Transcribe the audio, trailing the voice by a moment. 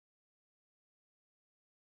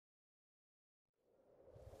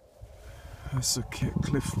There's a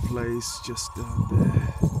cliff place just down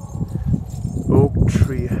there. Oak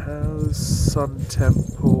tree house, sun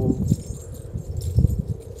temple,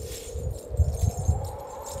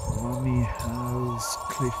 mummy house,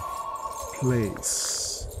 cliff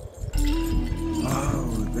place.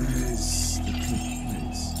 Oh, there's the cliff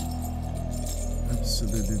place.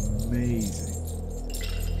 Absolutely amazing.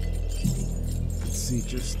 You can see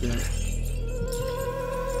just there.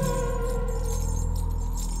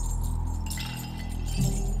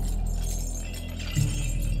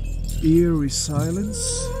 Eerie silence.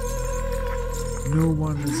 No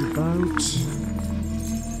one is about.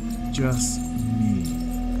 Just me.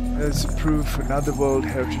 There's proof another World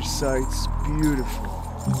Heritage Site's beautiful.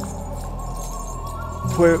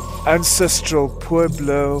 Ancestral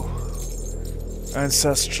Pueblo,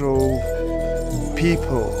 ancestral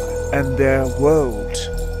people and their world.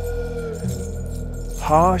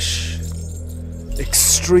 Harsh,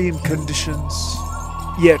 extreme conditions,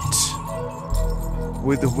 yet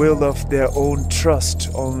with the will of their own trust,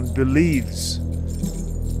 own beliefs,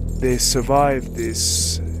 they survive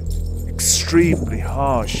this extremely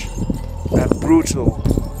harsh and brutal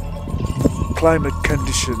climate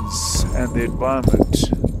conditions and the environment.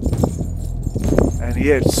 And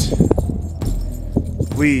yet,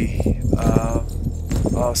 we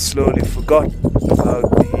are slowly forgotten about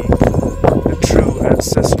the true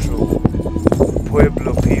ancestral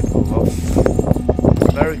Pueblo people of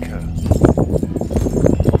America.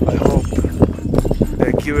 I hope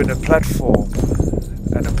they're given a platform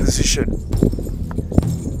and a position,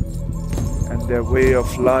 and their way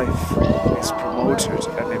of life is promoted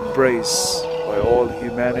and embraced by all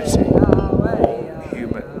humanity, all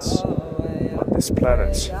humans on this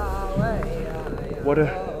planet. What an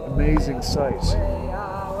amazing sight.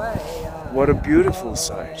 What a beautiful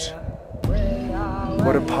sight.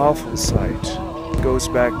 What a powerful sight. It goes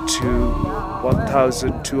back to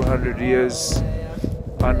 1,200 years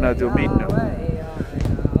Anno Domino.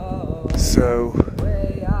 So,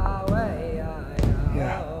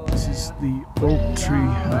 yeah, this is the oak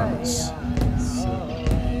tree house. So,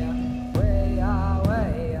 you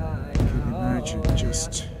can imagine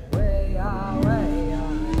just how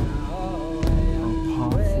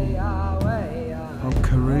powerful, how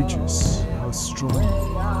courageous, how strong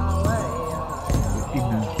the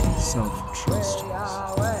inner self-trust is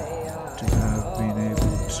to have been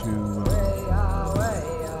able to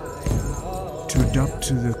adapt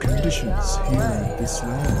to the conditions here in this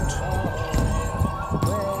land.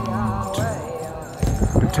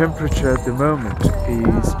 And the temperature at the moment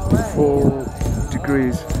is 4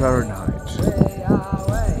 degrees Fahrenheit.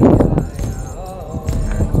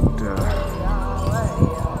 And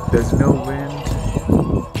there's no wind.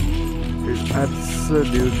 It's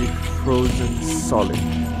absolutely frozen solid.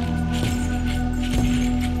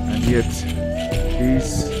 And yet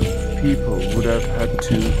these people would have had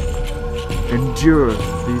to endure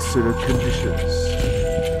these sort of conditions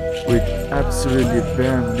with absolutely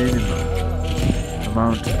bare minimum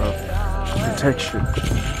amount of protection.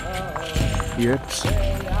 Yet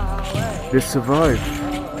they survive.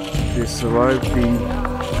 They survive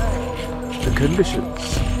the conditions.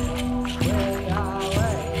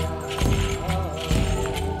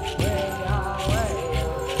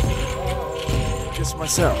 Just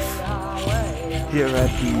myself here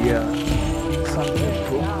at the Sun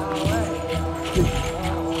Temple.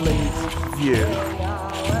 View.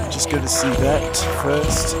 Just going to see that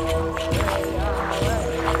first.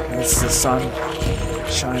 And it's the sun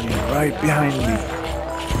shining right behind me.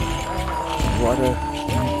 What an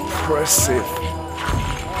impressive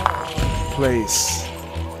place.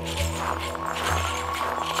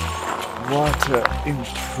 What an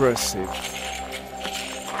impressive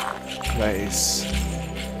place.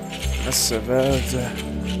 Mesa Verde.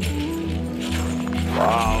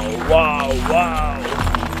 Wow, wow, wow.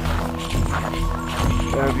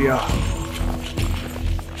 There we are.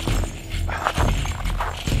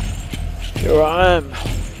 Here I am.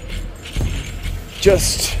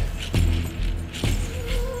 Just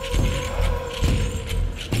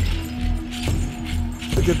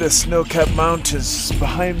look at the snow-capped mountains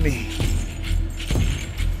behind me.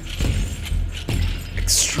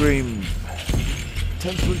 Extreme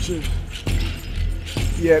temperature,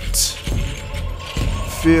 yet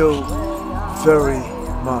feel very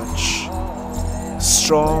much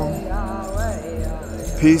strong,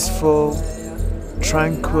 peaceful,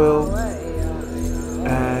 tranquil,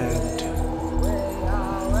 and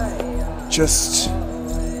just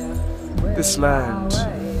this land,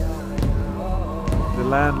 the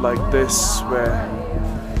land like this where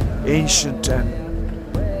ancient and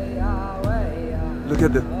look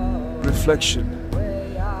at the reflection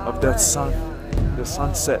of that sun, the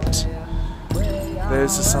sunset.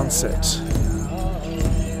 There's the sunset.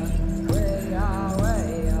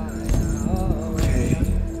 Okay,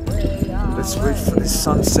 let's wait for the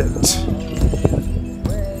sunset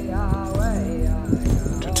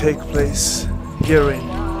to take place here in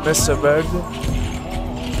Mesa Verde.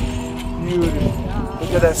 Beautiful.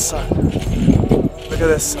 Look at that sun. Look at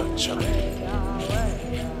that sunshine.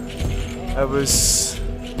 I was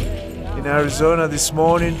in Arizona this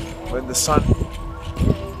morning when the sun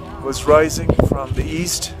was rising from the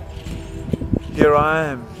east. Here I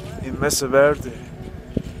am in Mesa Verde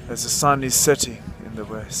as the sun is setting in the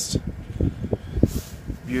west.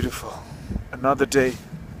 Beautiful. Another day,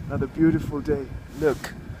 another beautiful day.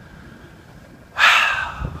 Look.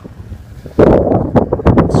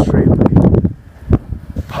 Extremely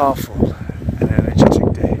powerful and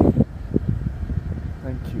energetic day.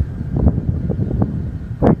 Thank you.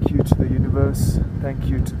 Thank you to the universe. Thank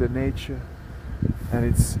you to the nature and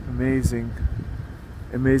its amazing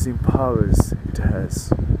powers it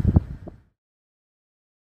has.